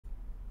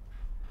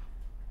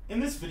In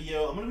this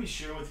video, I'm going to be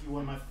sharing with you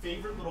one of my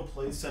favorite little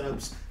play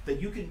setups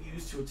that you can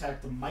use to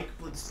attack the Mike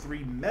Blitz 3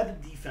 meta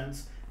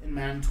defense in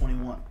Madden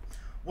 21.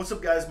 What's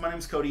up, guys? My name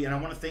is Cody, and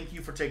I want to thank you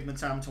for taking the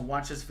time to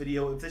watch this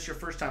video. If this is your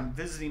first time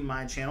visiting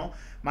my channel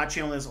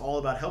is all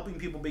about helping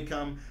people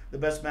become the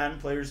best Madden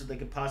players that they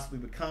could possibly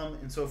become.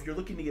 And so if you're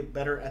looking to get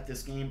better at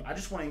this game, I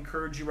just want to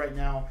encourage you right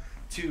now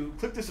to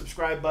click the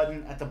subscribe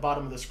button at the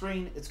bottom of the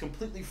screen. It's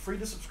completely free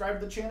to subscribe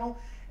to the channel.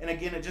 And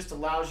again, it just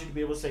allows you to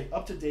be able to stay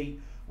up to date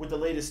with the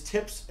latest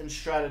tips and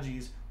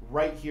strategies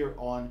right here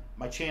on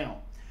my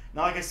channel.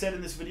 Now, like I said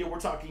in this video, we're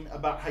talking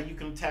about how you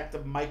can attack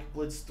the Mike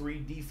Blitz 3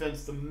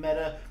 defense, the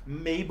meta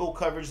Mabel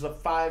coverage, the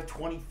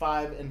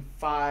 5-25 and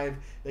 5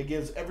 that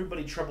gives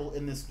everybody trouble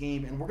in this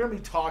game. And we're going to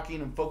be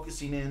talking and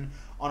focusing in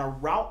on a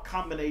route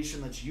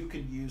combination that you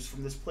can use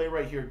from this play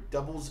right here,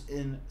 doubles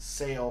in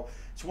sail.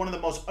 It's one of the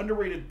most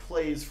underrated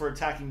plays for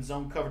attacking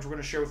zone coverage. We're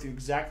going to share with you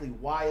exactly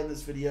why in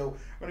this video.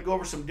 We're going to go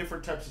over some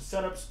different types of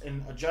setups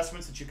and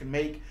adjustments that you can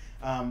make.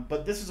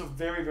 But this is a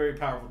very, very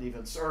powerful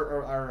defense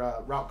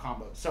or route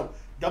combo. So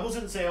doubles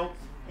in sail,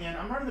 and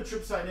I'm running the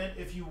trip side in.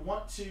 If you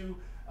want to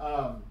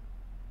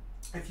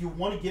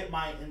get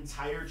my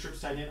entire trip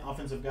side in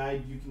offensive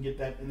guide, you can get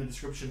that in the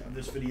description of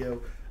this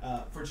video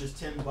for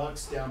just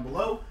 $10 down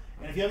below.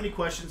 And if you have any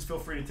questions, feel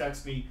free to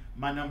text me.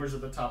 My number's at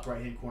the top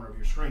right-hand corner of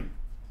your screen.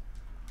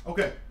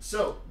 Okay,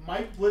 so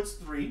Mike Blitz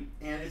 3,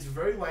 and it's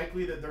very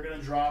likely that they're going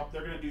to drop.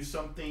 They're going to do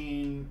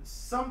something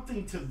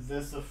to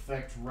this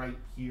effect right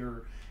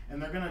here,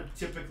 and they're going to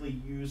typically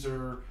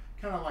user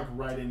kind of like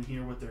right in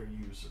here with their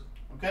user.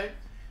 Okay,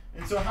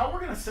 and so how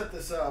we're going to set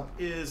this up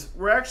is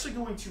we're actually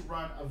going to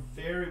run a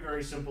very,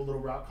 very simple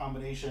little route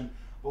combination,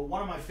 but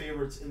one of my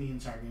favorites in the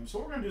entire game. So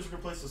what we're going to do is we're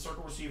going to place the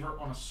circle receiver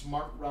on a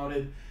smart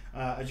routed.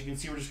 As you can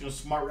see, we're just going to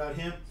smart route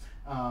him.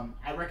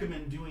 I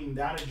recommend doing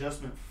that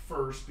adjustment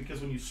first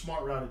because when you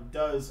smart route, it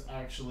does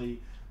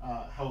actually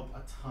help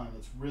a ton.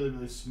 It's really,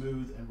 really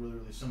smooth and really,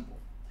 really simple.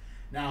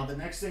 Now, the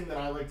next thing that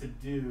I like to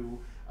do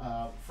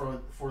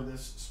for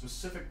this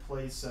specific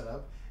play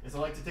setup is I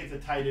like to take the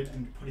tight end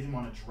and put him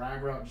on a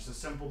drag route, just a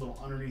simple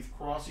little underneath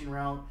crossing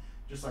route,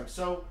 just like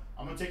so.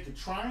 I'm going to take the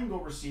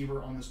triangle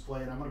receiver on this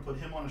play, and I'm going to put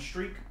him on a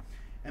streak.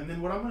 And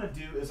then what I'm going to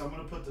do is I'm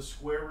going to put the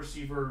square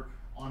receiver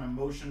on a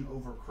motion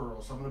over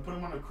curl. So I'm going to put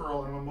him on a curl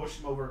and I'm going to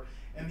motion him over.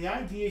 And the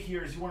idea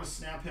here is you want to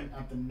snap him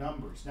at the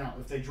numbers. Now,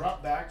 if they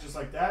drop back just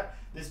like that,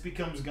 this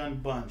becomes gun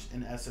bunch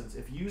in essence.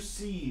 If you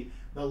see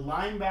the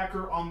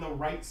linebacker on the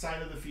right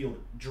side of the field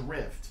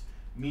drift,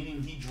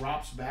 meaning he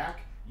drops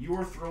back, you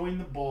are throwing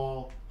the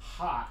ball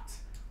hot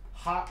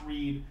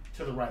read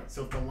to the right.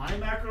 So if the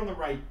linebacker on the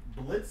right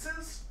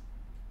blitzes,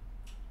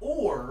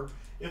 or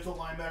if the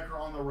linebacker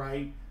on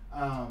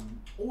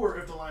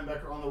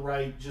the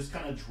right just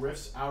kind of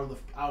drifts out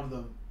of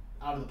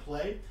the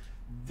play,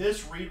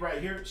 this read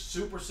right here,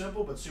 super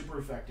simple but super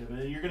effective,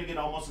 and you're going to get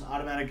almost an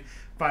automatic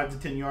 5 to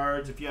 10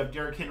 yards. If you have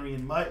Derrick Henry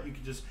and Mutt, you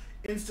can just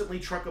instantly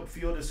truck up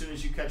field as soon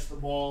as you catch the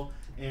ball,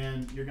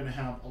 and you're going to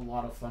have a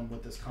lot of fun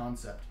with this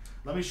concept.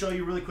 Let me show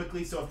you really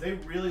quickly. So if they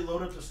really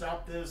load up to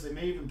stop this, they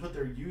may even put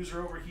their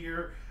user over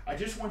here. I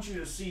just want you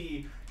to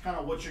see kind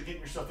of what you're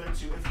getting yourself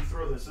into if you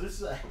throw this. So this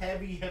is a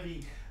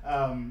heavy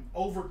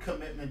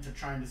overcommitment to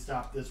trying to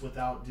stop this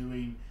without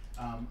doing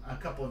a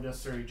couple of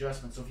necessary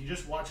adjustments. So if you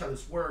just watch how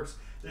this works,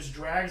 this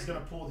drag is going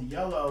to pull the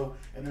yellow,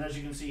 and then as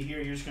you can see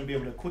here, you're just going to be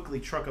able to quickly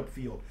truck up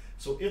field.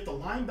 So if the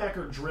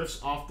linebacker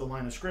drifts off the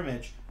line of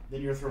scrimmage,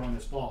 then you're throwing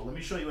this ball. Let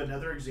me show you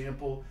another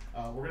example.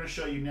 We're going to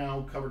show you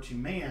now cover 2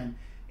 man,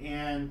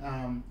 and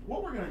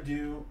what we're going to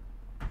do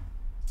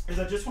is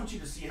I just want you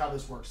to see how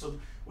this works. So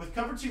with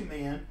cover 2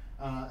 man,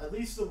 at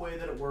least the way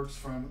that it works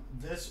from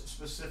this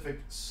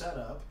specific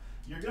setup,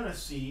 you're going to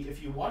see,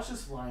 if you watch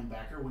this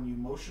linebacker, when you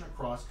motion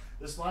across,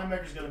 this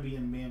linebacker is going to be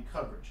in man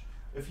coverage.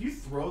 If you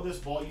throw this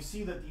ball, you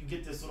see that you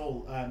get this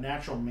little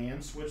natural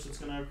man switch that's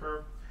going to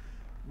occur.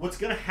 What's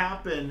going to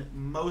happen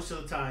most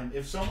of the time,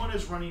 if someone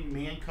is running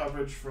man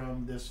coverage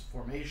from this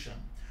formation,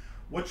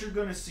 what you're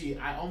going to see,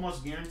 I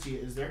almost guarantee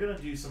it, is they're going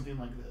to do something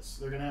like this.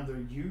 They're going to have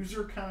their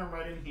user kind of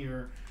right in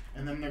here,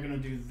 and then they're going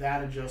to do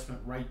that adjustment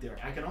right there.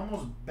 I can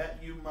almost bet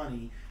you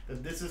money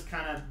that this is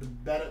kind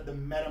of the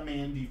meta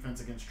man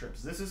defense against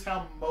trips. This is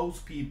how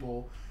most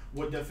people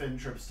would defend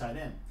trips tight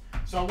end.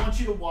 So I want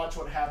you to watch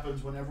what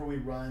happens whenever we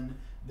run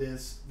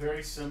this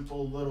very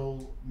simple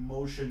little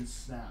motion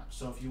snap.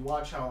 So if you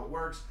watch how it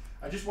works,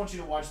 I just want you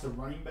to watch the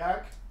running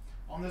back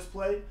on this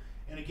play.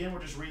 And again,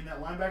 we're just reading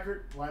that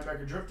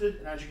linebacker drifted,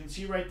 and as you can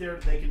see right there,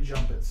 they can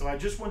jump it. So I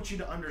just want you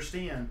to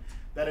understand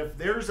that if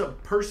there's a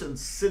person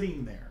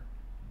sitting there,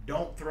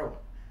 don't throw it.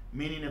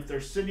 Meaning if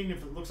they're sitting,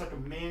 if it looks like a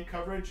man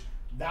coverage,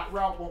 that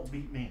route won't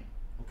beat man,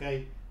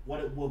 okay? What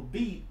it will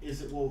beat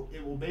is it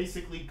will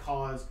basically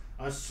cause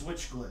a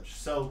switch glitch.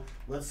 So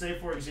let's say,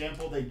 for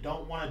example, they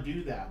don't want to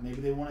do that.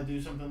 Maybe they want to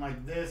do something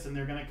like this, and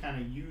they're going to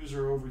kind of use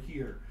her over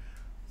here.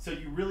 So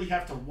you really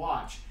have to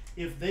watch.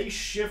 If they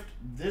shift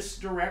this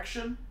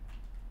direction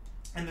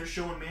and they're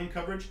showing man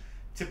coverage,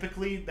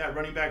 typically that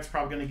running back's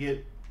probably going to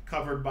get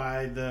covered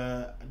by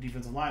the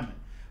defensive lineman.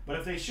 But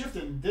if they shift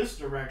in this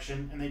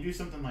direction and they do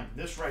something like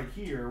this right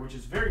here, which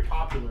is very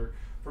popular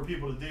for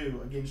people to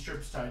do against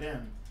trips tight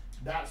end,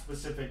 that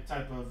specific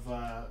type of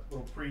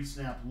little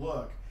pre-snap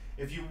look,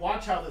 if you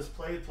watch how this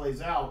play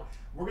plays out,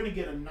 we're going to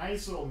get a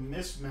nice little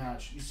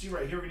mismatch. You see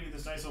right here, we're going to get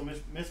this nice little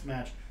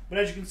mismatch. But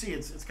as you can see,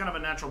 it's kind of a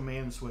natural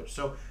man switch.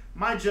 So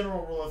my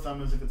general rule of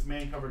thumb is if it's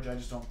man coverage, I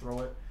just don't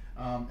throw it.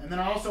 And then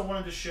I also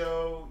wanted to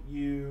show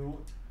you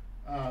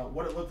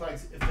what it looked like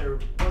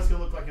what it's going to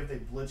look like if they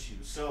blitz you.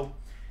 So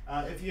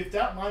if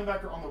that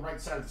linebacker on the right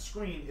side of the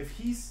screen, if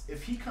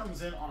he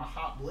comes in on a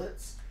hot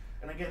blitz,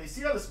 and again, you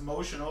see how this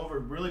motion over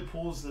really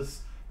pulls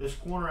this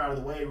corner out of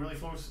the way, really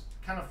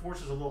kind of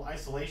forces a little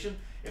isolation.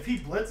 If he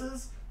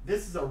blitzes,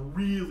 this is a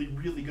really,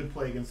 really good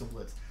play against the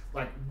blitz.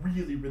 Like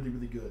really, really,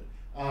 really good.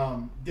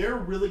 They're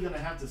really going to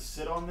have to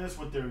sit on this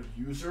with their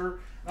user.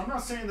 And I'm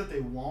not saying that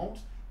they won't,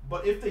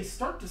 but if they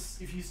start to,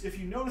 if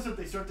you notice that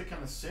they start to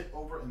kind of sit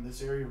over in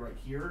this area right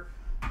here,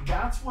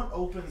 that's what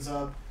opens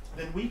up.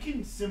 Then we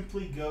can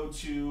simply go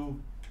to,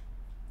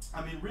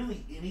 I mean,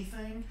 really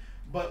anything,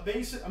 but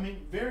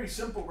very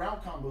simple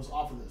route combos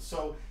off of this.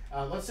 So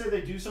let's say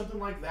they do something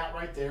like that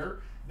right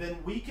there.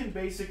 Then we can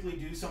basically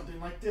do something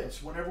like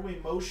this. Whenever we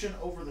motion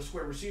over the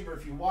square receiver,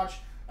 if you watch,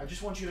 I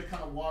just want you to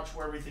kind of watch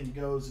where everything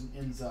goes and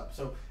ends up.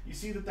 So you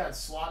see that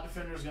slot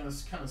defender is going to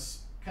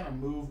kind of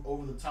move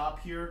over the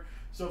top here.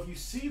 So if you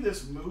see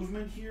this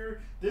movement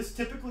here, this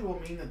typically will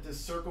mean that this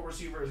circle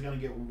receiver is going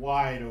to get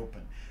wide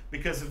open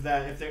because of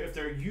that. If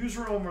they're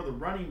user over the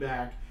running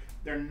back,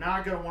 they're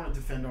not going to want to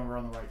defend over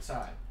on the right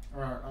side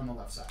or on the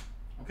left side.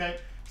 Okay,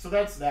 so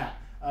that's that.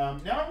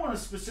 Now I want to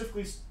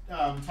specifically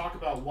talk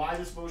about why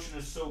this motion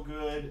is so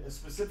good,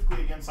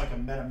 specifically against like a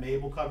meta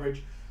Mabel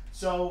coverage.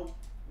 So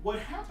what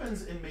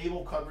happens in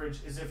Mabel coverage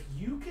is if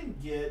you can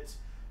get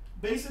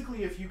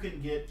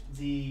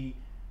the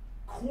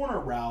corner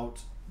route,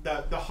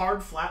 the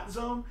hard flat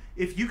zone,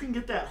 if you can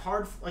get that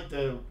hard, like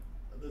the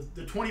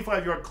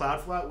 25-yard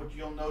cloud flat, which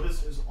you'll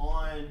notice is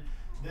on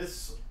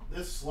this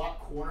slot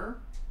corner,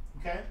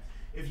 okay?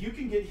 If you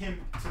can get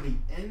him to the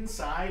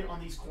inside on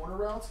these corner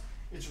routes,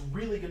 it's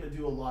really going to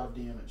do a lot of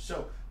damage.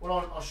 So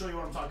I'll show you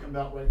what I'm talking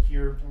about right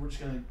here, and we're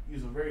just going to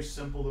use a very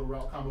simple little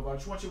route combo. I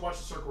just want you to watch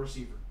the circle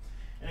receiver.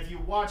 And if you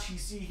watch, you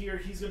see here,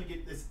 he's going to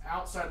get this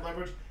outside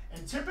leverage,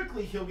 and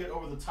typically he'll get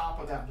over the top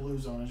of that blue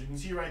zone. As you can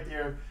see right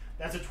there,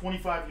 that's a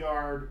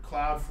 25-yard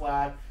cloud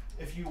flat.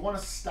 If you want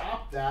to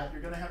stop that,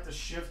 you're going to have to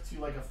shift to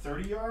like a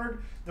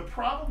 30-yard. The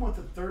problem with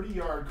the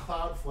 30-yard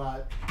cloud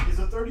flat is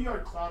a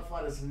 30-yard cloud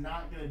flat is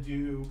not going to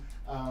do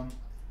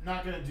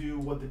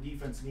what the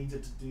defense needs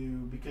it to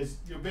do, because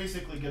you're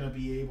basically going to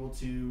be able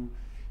to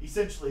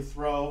essentially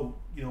throw,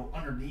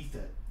 underneath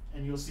it.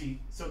 And you'll see,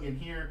 so again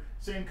here,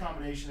 same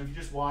combination. If you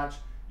just watch,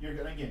 you're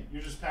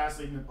just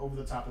passing over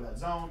the top of that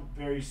zone.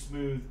 Very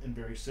smooth and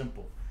very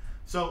simple.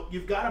 So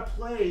you've got a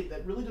play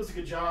that really does a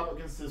good job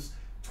against this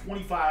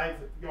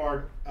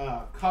 25-yard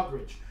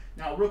coverage.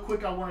 Now, real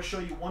quick, I want to show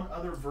you one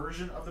other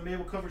version of the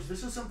Mabel coverage.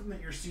 This is something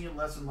that you're seeing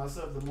less and less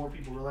of the more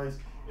people realize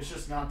it's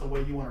just not the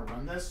way you want to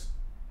run this.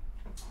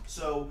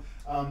 So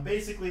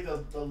basically,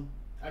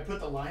 I put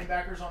the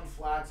linebackers on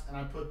flats, and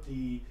I put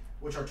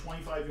which are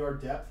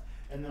 25-yard depth,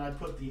 and then I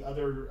put the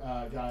other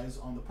guys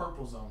on the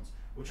purple zones,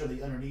 which are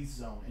the underneath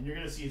zone. And you're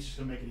going to see it's just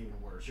going to make it even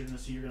worse. You're going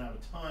to see you're going to have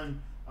a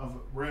ton of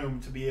room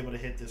to be able to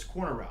hit this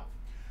corner route.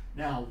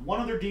 Now, one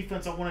other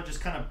defense I want to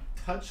just kind of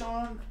touch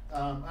on,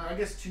 I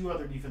guess two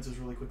other defenses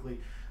really quickly.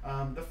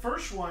 The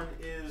first one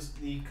is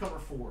the cover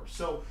 4.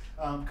 So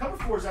cover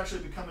 4 is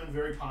actually becoming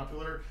very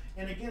popular,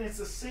 and again, it's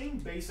the same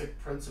basic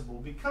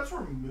principle. Because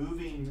we're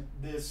moving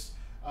this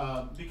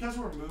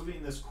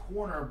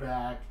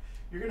cornerback,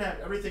 you're going to have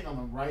everything on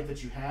the right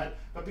that you had,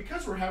 but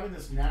because we're having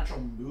this natural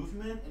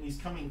movement and he's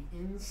coming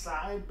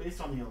inside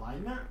based on the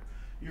alignment,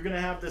 you're going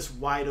to have this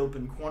wide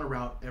open corner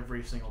route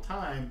every single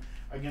time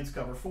against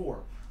cover 4.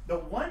 The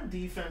one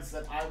defense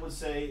that I would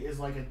say is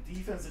like a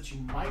defense that you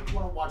might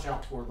want to watch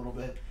out for a little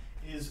bit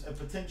is a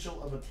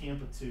potential of a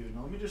Tampa 2.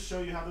 Now let me just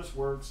show you how this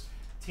works.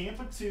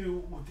 Tampa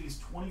 2 with these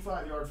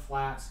 25-yard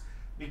flats,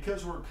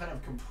 because we're kind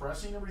of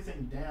compressing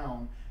everything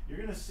down, you're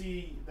going to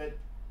see that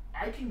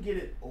I can get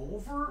it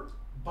over,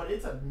 but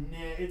it's a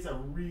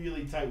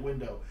really tight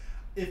window.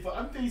 If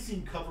I'm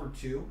facing cover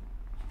 2,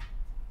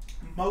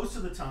 most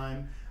of the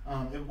time,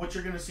 what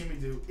you're going to see me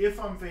do if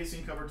I'm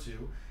facing cover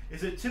 2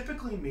 is it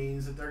typically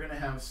means that they're going to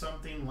have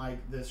something like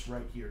this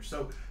right here.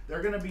 So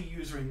they're going to be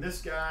using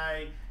this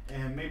guy,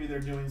 and maybe they're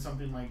doing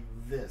something like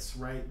this,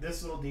 right?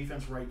 This little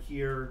defense right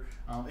here.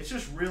 It's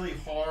just really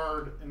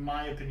hard, in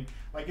my opinion.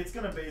 Like, it's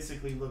going to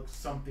basically look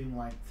something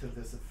like to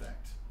this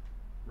effect,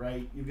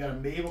 right? You've got a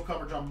Mabel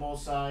coverage on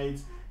both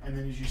sides, and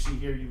then as you see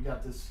here, you've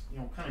got this,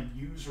 kind of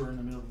user in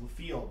the middle of the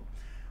field.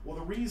 Well,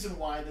 the reason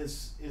why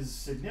this is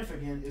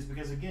significant is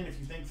because, again, if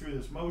you think through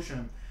this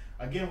motion,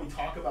 again, we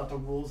talk about the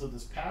rules of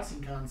this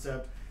passing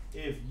concept.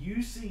 If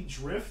you see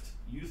drift,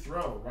 you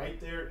throw. Right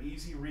there,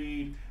 easy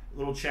read,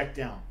 little check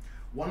down.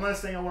 One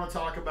last thing I want to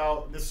talk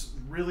about, this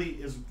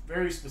really is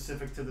very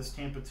specific to this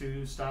Tampa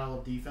 2 style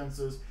of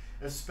defenses.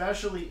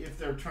 especially if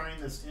they're turning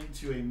this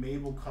into a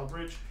Mabel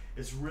coverage.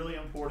 It's really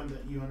important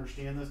that you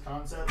understand this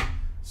concept.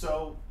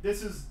 So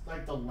this is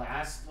like the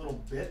last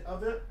little bit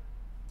of it.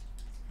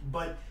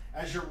 But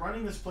as you're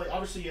running this play,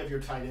 obviously you have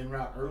your tight end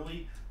route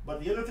early,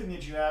 but the other thing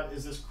that you have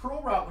is this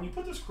curl route. When you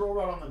put this curl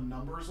route on the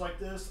numbers like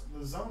this,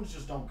 the zones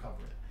just don't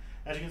cover it.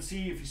 As you can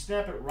see, if you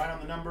snap it right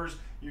on the numbers,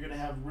 you're going to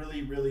have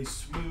really, really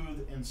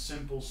smooth and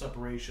simple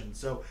separation.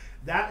 So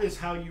that is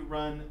how you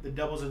run the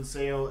doubles and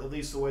sail, at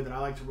least the way that I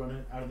like to run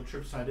it out of the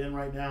trips tight end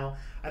right now.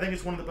 I think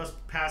it's one of the best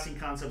passing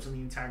concepts in the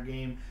entire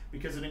game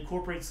because it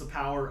incorporates the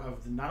power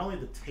of not only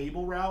the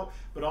table route,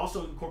 but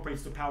also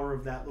incorporates the power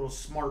of that little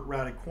smart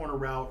routed corner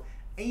route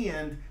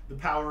and the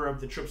power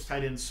of the trips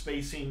tight end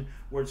spacing,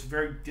 where it's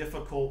very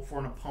difficult for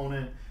an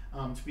opponent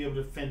to be able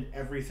to defend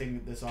everything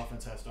that this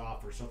offense has to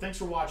offer. So thanks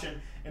for watching,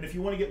 and if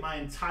you want to get my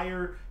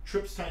entire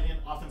trips tight end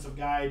offensive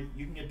guide,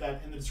 you can get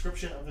that in the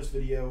description of this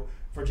video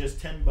for just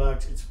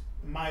 $10. It's,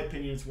 in my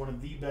opinion, it's one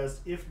of the best,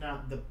 if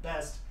not the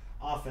best,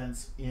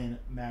 offense in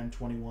Madden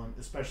 21,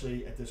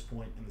 especially at this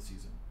point in the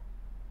season.